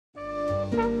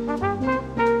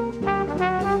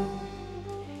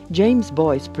James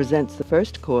Boyce presents the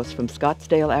first course from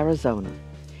Scottsdale, Arizona.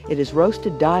 It is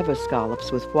roasted diver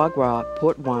scallops with foie gras,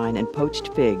 port wine, and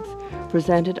poached figs,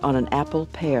 presented on an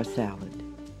apple-pear salad.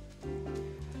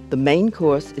 The main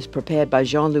course is prepared by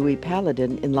Jean-Louis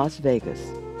Palladin in Las Vegas.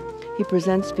 He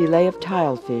presents filet of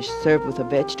tilefish served with a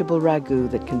vegetable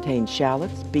ragout that contains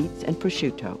shallots, beets, and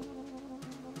prosciutto.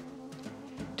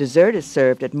 Dessert is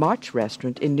served at March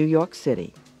Restaurant in New York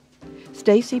City.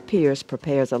 Stacie Pierce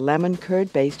prepares a lemon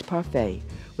curd-based parfait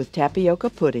with tapioca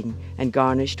pudding and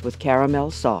garnished with caramel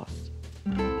sauce.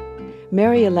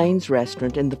 Mary Elaine's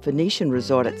restaurant in the Phoenician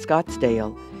Resort at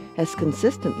Scottsdale has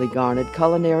consistently garnered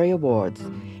culinary awards,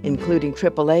 including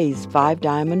AAA's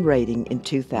 5-diamond rating in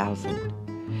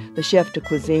 2000. The chef de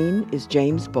cuisine is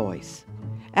James Boyce.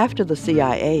 After the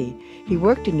CIA, he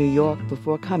worked in New York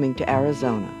before coming to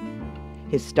Arizona.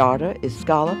 His starter is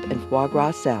scallop and foie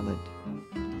gras salad.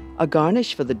 A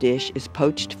garnish for the dish is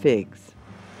poached figs.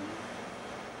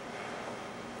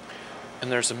 And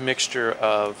there's a mixture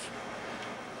of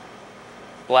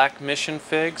black mission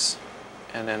figs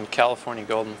and then California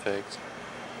golden figs.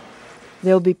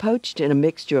 They'll be poached in a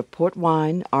mixture of port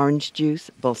wine, orange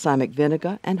juice, balsamic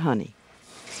vinegar, and honey.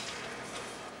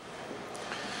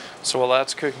 So while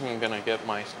that's cooking, I'm going to get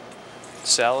my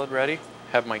salad ready,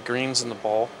 have my greens in the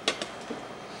bowl.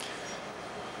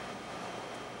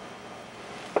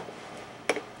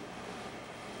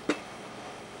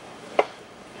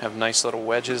 Have nice little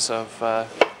wedges of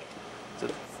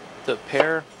the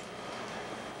pear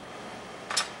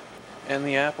and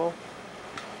the apple.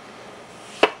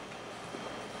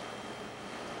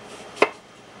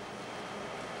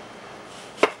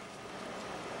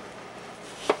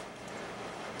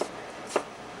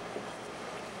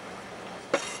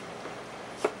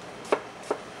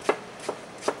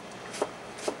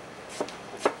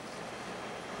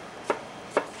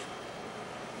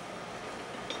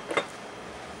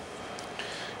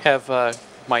 Have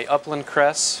my upland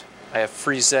cress, I have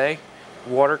frisee,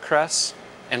 watercress,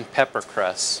 and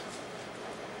peppercress.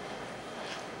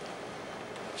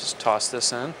 Just toss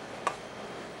this in.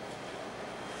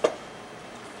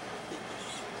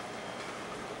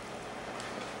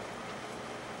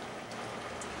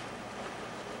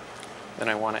 Then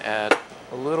I want to add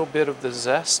a little bit of the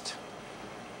zest.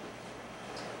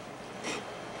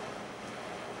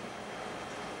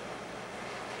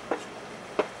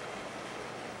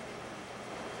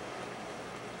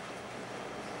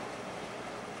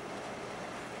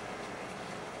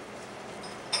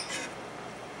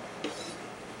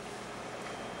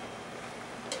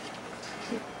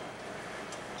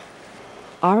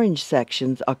 Orange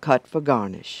sections are cut for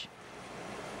garnish.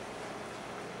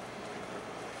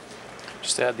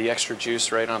 Just add the extra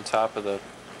juice right on top of the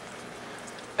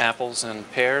apples and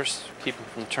pears, keep them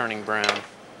from turning brown.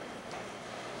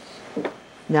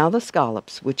 Now the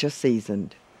scallops, which are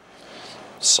seasoned.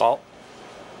 Salt.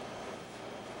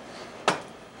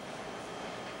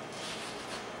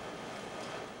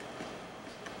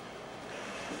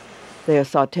 They are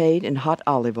sauteed in hot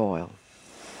olive oil.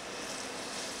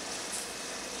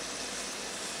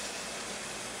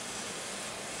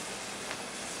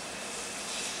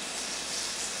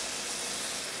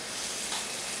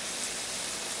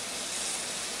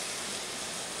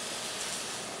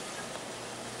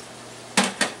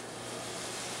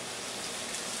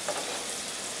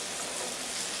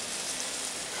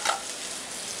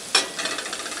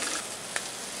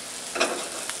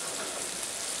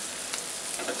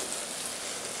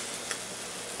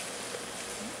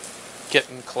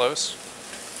 Getting close.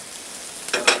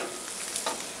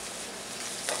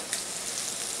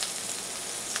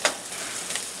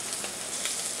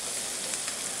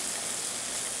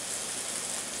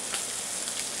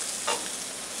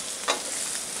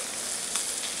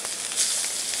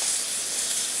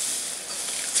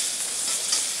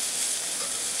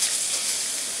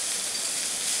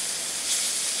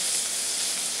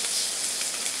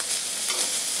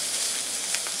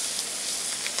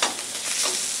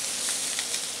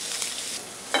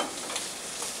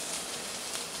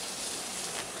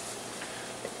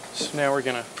 So now we're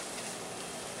gonna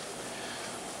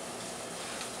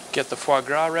get the foie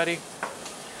gras ready,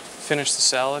 finish the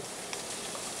salad,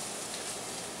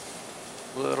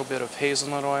 a little bit of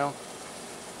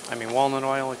walnut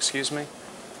oil, excuse me,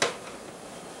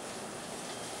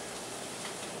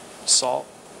 salt,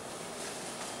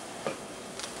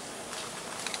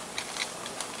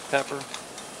 pepper,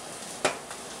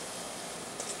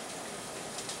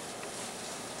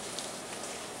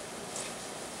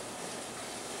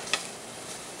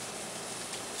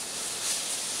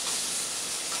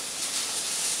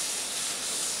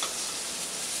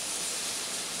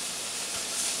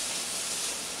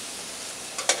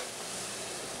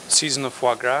 Season the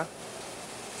foie gras.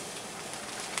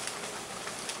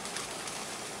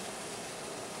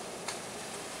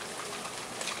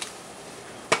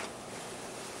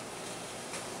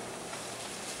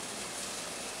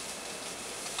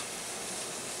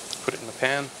 Put it in the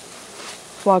pan.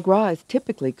 Foie gras is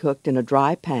typically cooked in a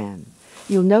dry pan.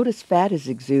 You'll notice fat is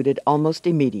exuded almost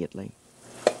immediately.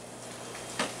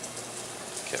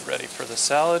 Get ready for the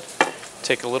salad.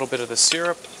 Take a little bit of the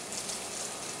syrup,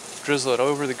 drizzle it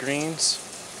over the greens.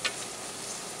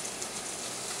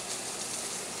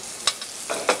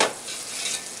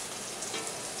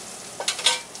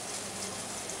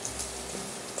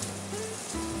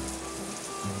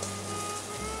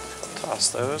 Toss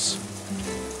those.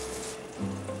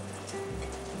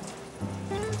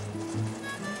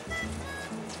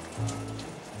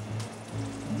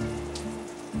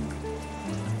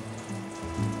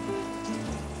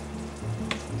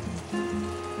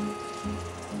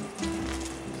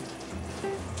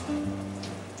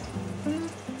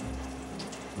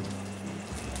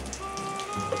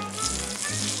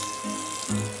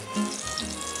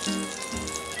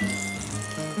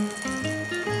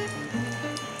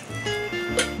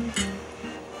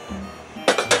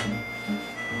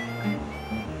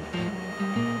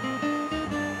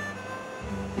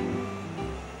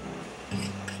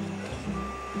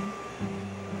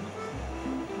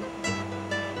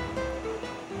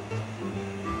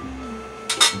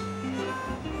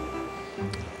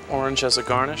 Orange as a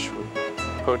garnish with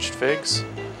poached figs.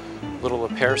 A little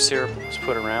of pear syrup was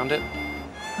put around it.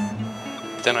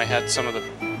 Then I had some of the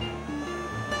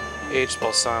aged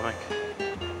balsamic.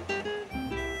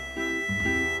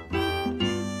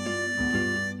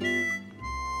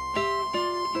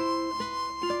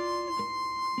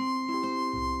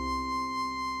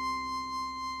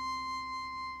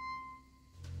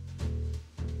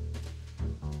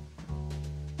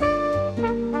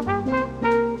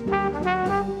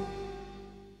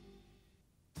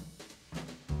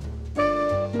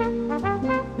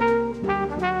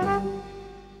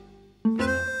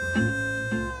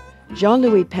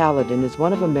 Jean-Louis Palladin is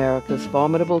one of America's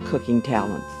formidable cooking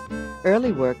talents.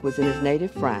 Early work was in his native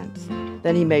France.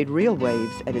 Then he made real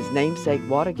waves at his namesake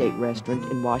Watergate restaurant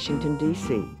in Washington,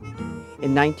 D.C.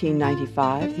 In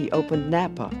 1995, he opened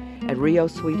Napa at Rio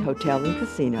Suite Hotel and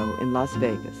Casino in Las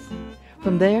Vegas.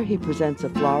 From there, he presents a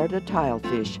Florida tile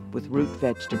fish with root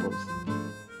vegetables.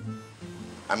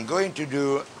 I'm going to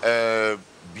do a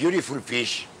beautiful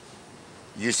fish.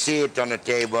 You see it on the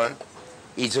table.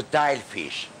 It's a tile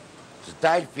fish. The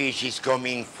tile fish is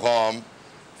coming from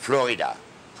Florida.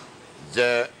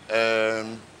 The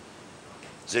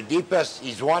deepest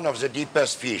is one of the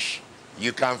deepest fish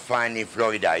you can find in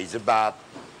Florida.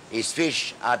 It's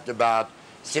fish at about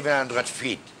 700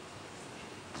 feet.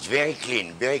 It's very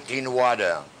clean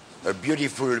water. A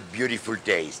beautiful, beautiful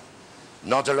taste.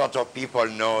 Not a lot of people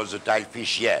know the tile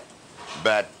fish yet,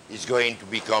 but it's going to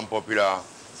become popular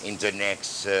in the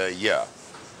next year.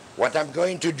 What I'm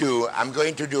going to do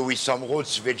with some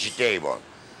roots vegetable.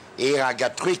 Here I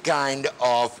got three kinds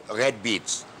of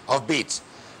beets.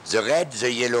 The red,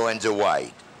 the yellow, and the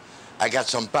white. I got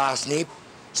some parsnip,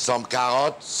 some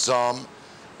carrot, some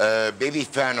baby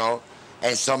fennel,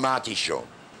 and some artichoke.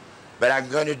 But I'm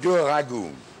going to do a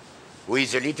ragout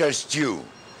with a little stew.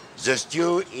 The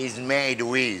stew is made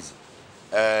with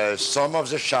some of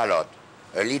the shallot,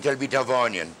 a little bit of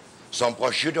onion, some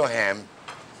prosciutto ham,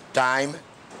 thyme,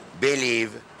 bay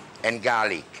leaf, and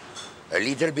garlic, a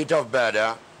little bit of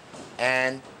butter,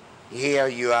 and here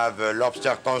you have a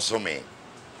lobster consommé.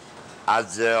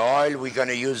 As the oil, we're going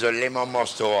to use a lemon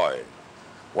mustard oil.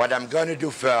 What I'm going to do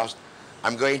first,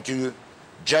 I'm going to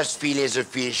just fillet the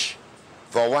fish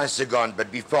for 1 second,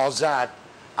 but before that,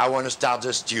 I want to start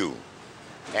the stew.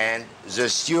 And the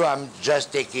stew, I'm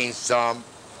just taking some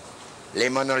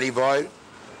lemon olive oil,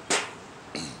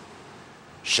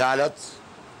 shallots,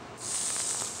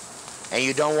 and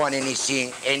you don't want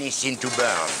anything to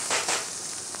burn.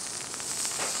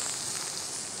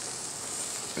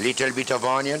 Little bit of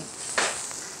onion.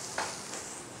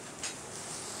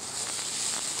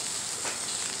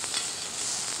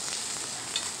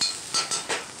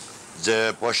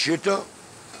 The prosciutto.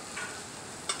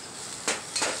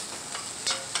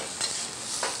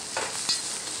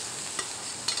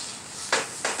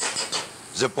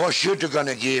 The prosciutto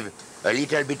gonna give a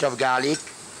little bit of garlic,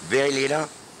 very little.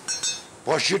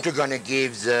 Prosciutto gonna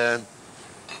give the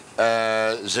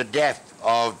depth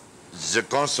of the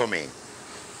consommé.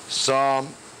 Some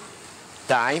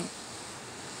thyme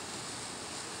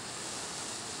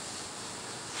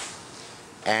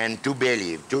and two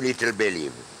little bay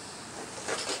leaf.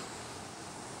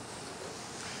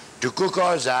 To cook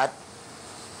all that,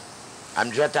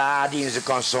 I'm just adding the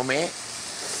consommé.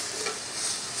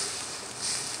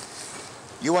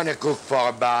 You want to cook for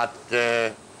about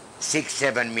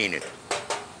 6-7 minutes.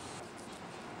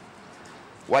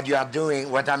 What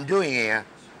I'm doing here,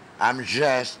 I'm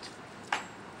just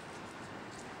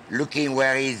looking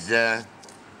where is the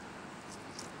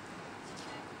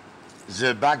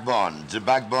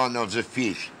backbone of the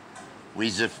fish,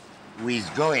 with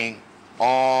going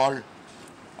all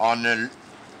on the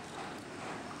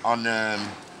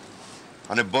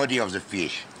body of the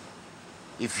fish.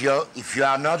 If you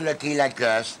are not lucky like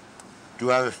us to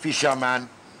have a fisherman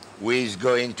who is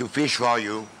going to fish for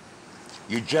you,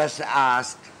 you just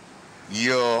ask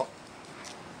your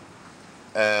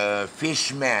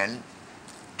fishman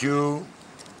to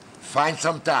find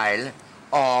some tile,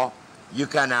 or you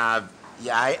can have,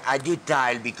 I did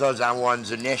tile because I want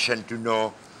the nation to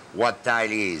know what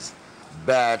tile is.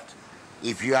 But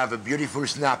if you have a beautiful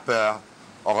snapper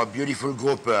or a beautiful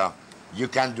grouper, you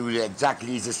can do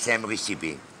exactly the same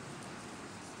recipe.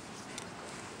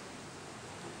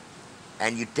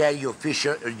 And you tell your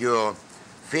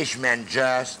fishman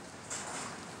just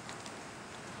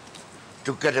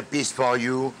to cut a piece for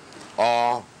you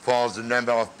or for the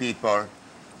number of people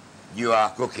you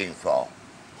are cooking for.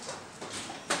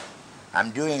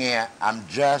 I'm doing here, I'm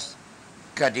just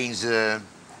cutting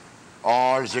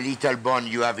all the little bone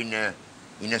you have in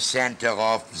the center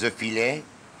of the fillet.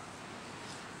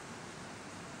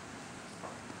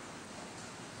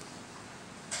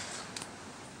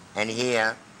 And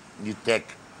here you take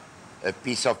a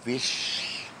piece of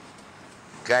fish,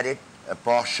 cut it, a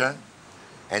portion,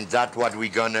 and that's what we're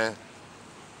going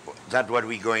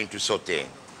to saute.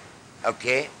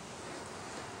 Okay?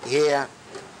 Here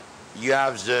you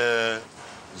have the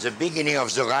beginning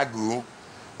of the ragout,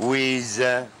 who is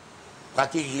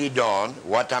practically done.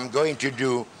 What I'm going to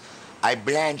do, I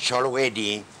blanch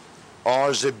already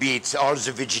all the bits, all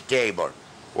the vegetable.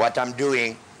 What I'm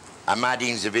doing, I'm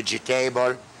adding the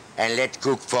vegetable and let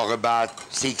cook for about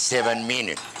 6-7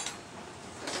 minutes.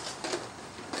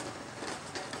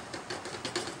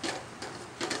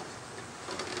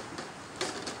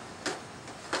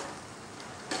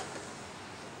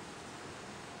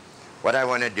 What I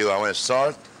want to do, I want to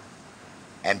salt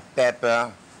and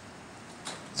pepper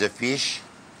the fish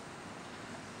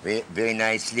very, very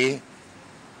nicely.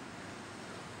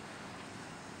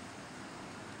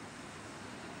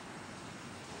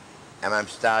 And I'm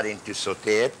starting to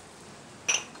saute it.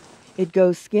 It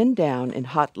goes skin down in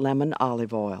hot lemon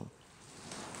olive oil.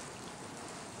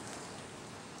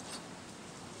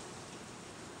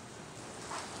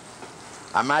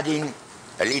 I'm adding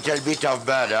a little bit of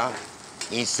butter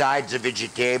inside the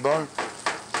vegetable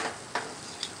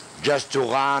just to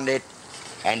round it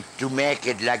and to make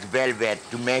it like velvet,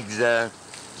 to make the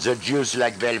juice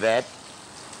like velvet.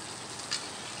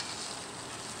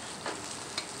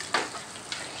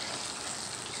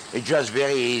 It's just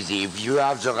very easy. If you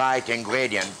have the right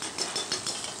ingredient,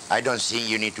 I don't think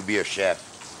you need to be a chef.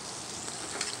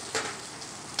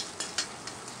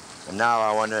 And now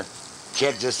I want to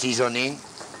check the seasoning.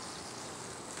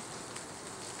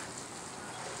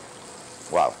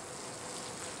 Wow.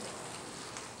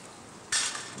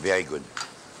 Very good.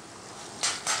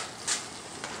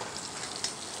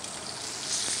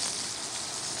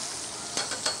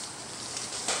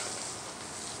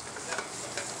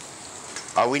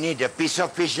 We need a piece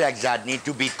of fish like that, need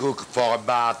to be cooked for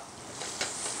about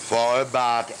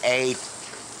 8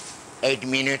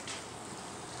 minutes.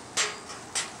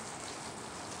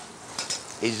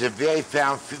 It's a very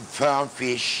firm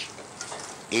fish.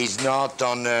 It's not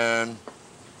on,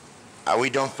 we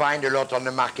don't find a lot on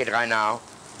the market right now,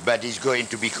 but it's going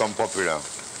to become popular.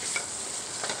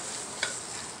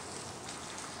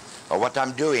 What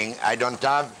I'm doing, I got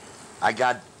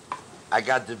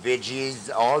the veggies,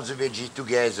 all the veggies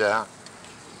together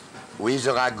with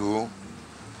the ragout.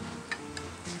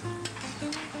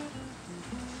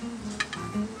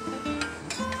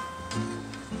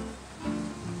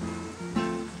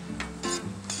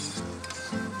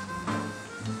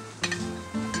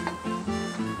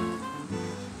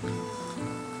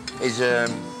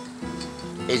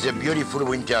 It's a beautiful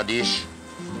winter dish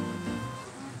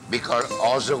because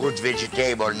all the root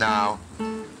vegetables now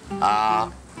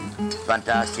are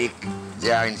fantastic.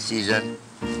 They are in season.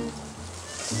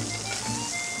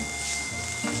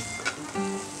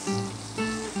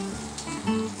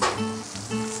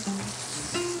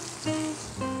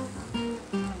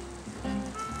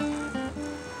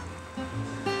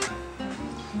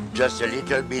 Just a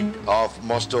little bit of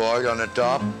mustard oil on the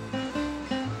top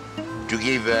to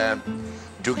give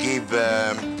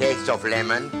taste of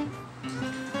lemon.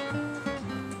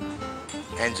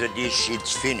 and the dish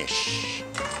is finished.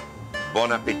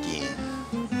 Bon appetit.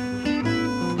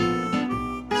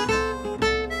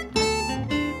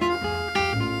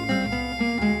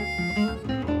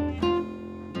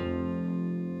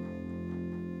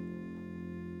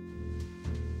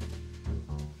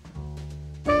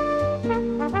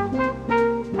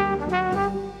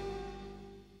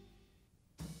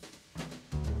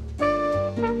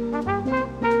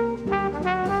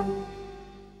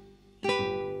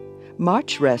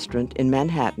 March Restaurant in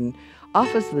Manhattan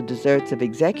offers the desserts of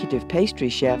executive pastry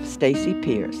chef Stacie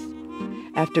Pierce.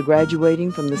 After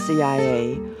graduating from the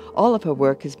CIA, all of her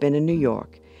work has been in New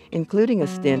York, including a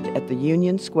stint at the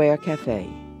Union Square Cafe.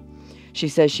 She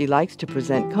says she likes to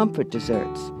present comfort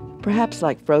desserts, perhaps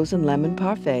like frozen lemon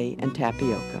parfait and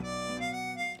tapioca.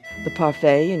 The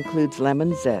parfait includes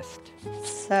lemon zest.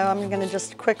 So I'm going to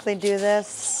just quickly do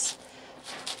this.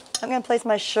 I'm going to place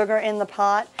my sugar in the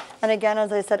pot. And again,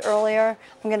 as I said earlier,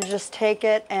 I'm going to just take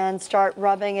it and start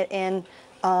rubbing it in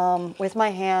with my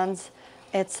hands.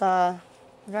 It's a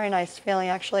very nice feeling,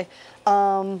 actually.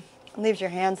 Leaves your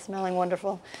hands smelling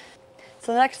wonderful.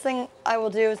 So the next thing I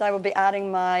will do is I will be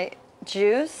adding my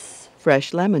juice.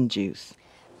 Fresh lemon juice.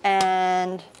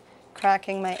 And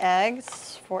cracking my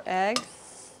eggs, 4 eggs.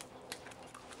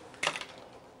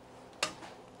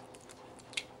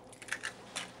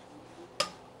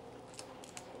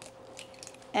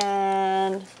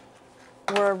 And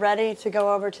we're ready to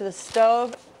go over to the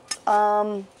stove.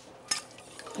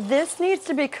 This needs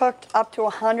to be cooked up to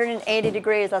 180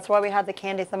 degrees. That's why we have the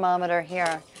candy thermometer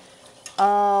here.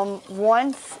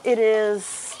 Once it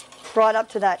is brought up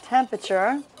to that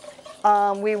temperature,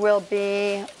 we will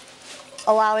be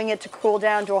allowing it to cool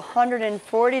down to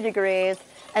 140 degrees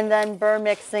and then burr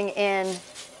mixing in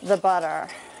the butter.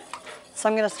 So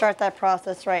I'm going to start that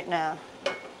process right now.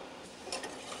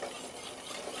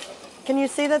 Can you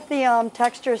see that the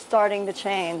texture is starting to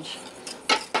change?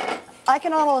 I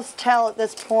can almost tell at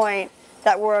this point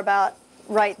that we're about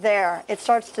right there. It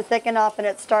starts to thicken up and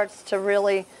it starts to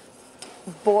really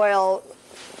boil,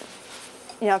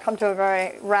 you know, come to a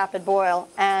very rapid boil.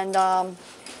 And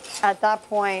at that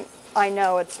point, I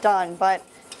know it's done. But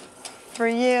for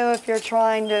you, if you're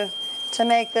trying to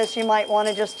make this, you might want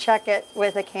to just check it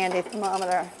with a candy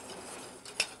thermometer.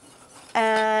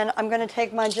 And I'm going to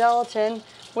take my gelatin,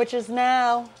 which is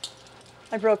now,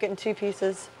 I broke it in 2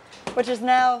 pieces, which is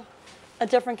now a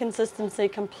different consistency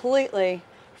completely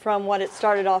from what it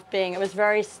started off being. It was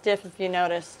very stiff, if you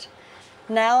noticed.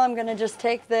 Now I'm going to just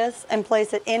take this and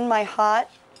place it in my hot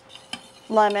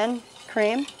lemon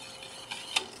cream.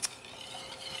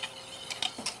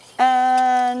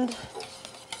 And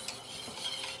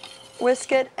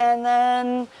whisk it, and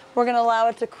then we're going to allow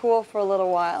it to cool for a little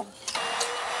while.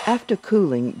 After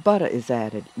cooling, butter is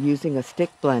added using a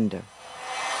stick blender.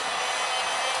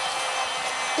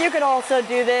 You could also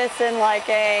do this in like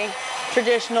a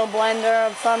traditional blender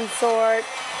of some sort.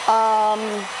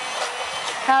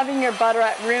 Having your butter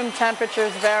at room temperature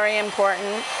is very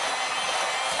important.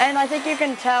 And I think you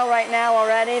can tell right now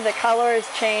already the color is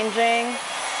changing.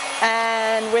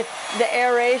 And with the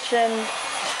aeration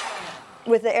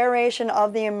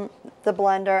of the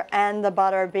blender and the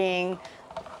butter being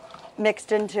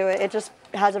mixed into it, it just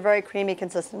has a very creamy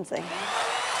consistency.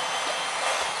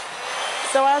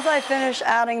 So as I finish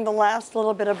adding the last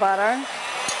little bit of butter,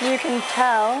 you can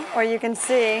tell, or you can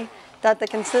see, that the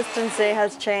consistency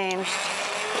has changed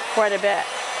quite a bit.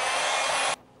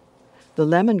 The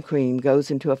lemon cream goes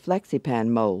into a FlexiPan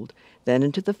mold, then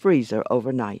into the freezer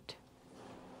overnight.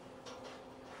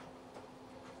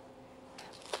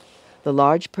 The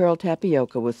large pearl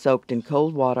tapioca was soaked in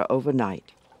cold water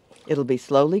overnight. It'll be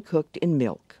slowly cooked in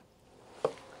milk.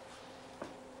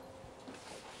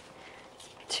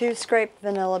 2 scraped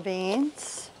vanilla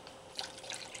beans.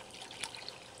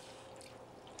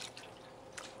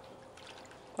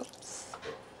 Oops.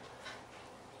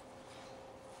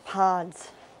 Pods.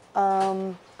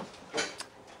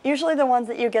 Usually the ones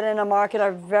that you get in a market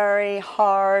are very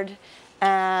hard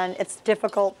and it's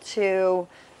difficult to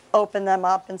open them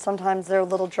up, and sometimes they're a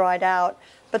little dried out.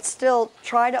 But still,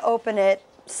 try to open it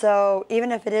so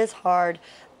even if it is hard,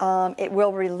 it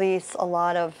will release a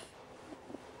lot of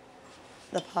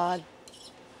the pod.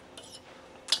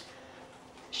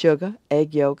 Sugar,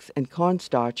 egg yolks, and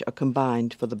cornstarch are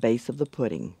combined for the base of the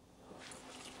pudding.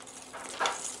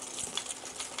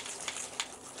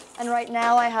 And right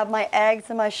now I have my eggs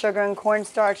and my sugar and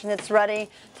cornstarch, and it's ready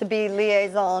to be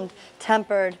liaisoned,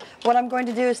 tempered. What I'm going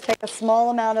to do is take a small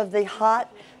amount of the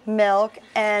hot milk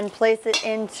and place it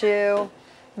into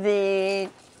the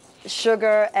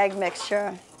sugar egg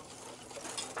mixture,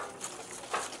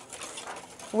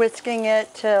 whisking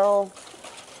it till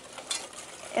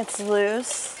It's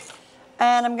loose.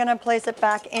 And I'm going to place it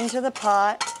back into the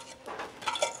pot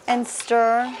and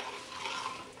stir.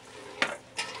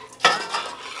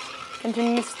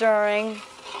 Continue stirring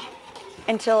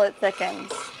until it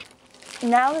thickens.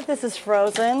 Now that this is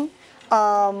frozen,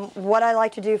 what I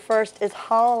like to do first is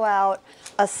hollow out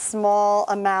a small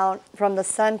amount from the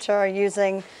center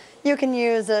using, you can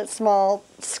use a small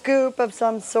scoop of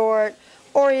some sort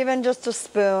or even just a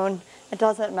spoon. It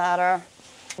doesn't matter.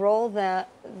 Roll the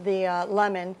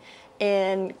lemon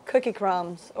in cookie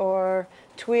crumbs or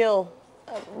tweel,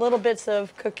 little bits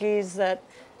of cookies that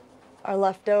are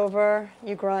left over.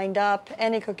 You grind up,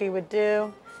 any cookie would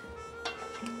do.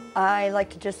 I like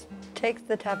to just take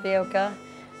the tapioca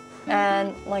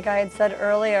and, like I had said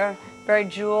earlier, very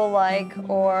jewel-like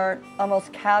or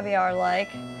almost caviar-like.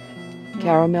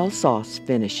 Caramel sauce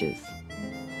finishes.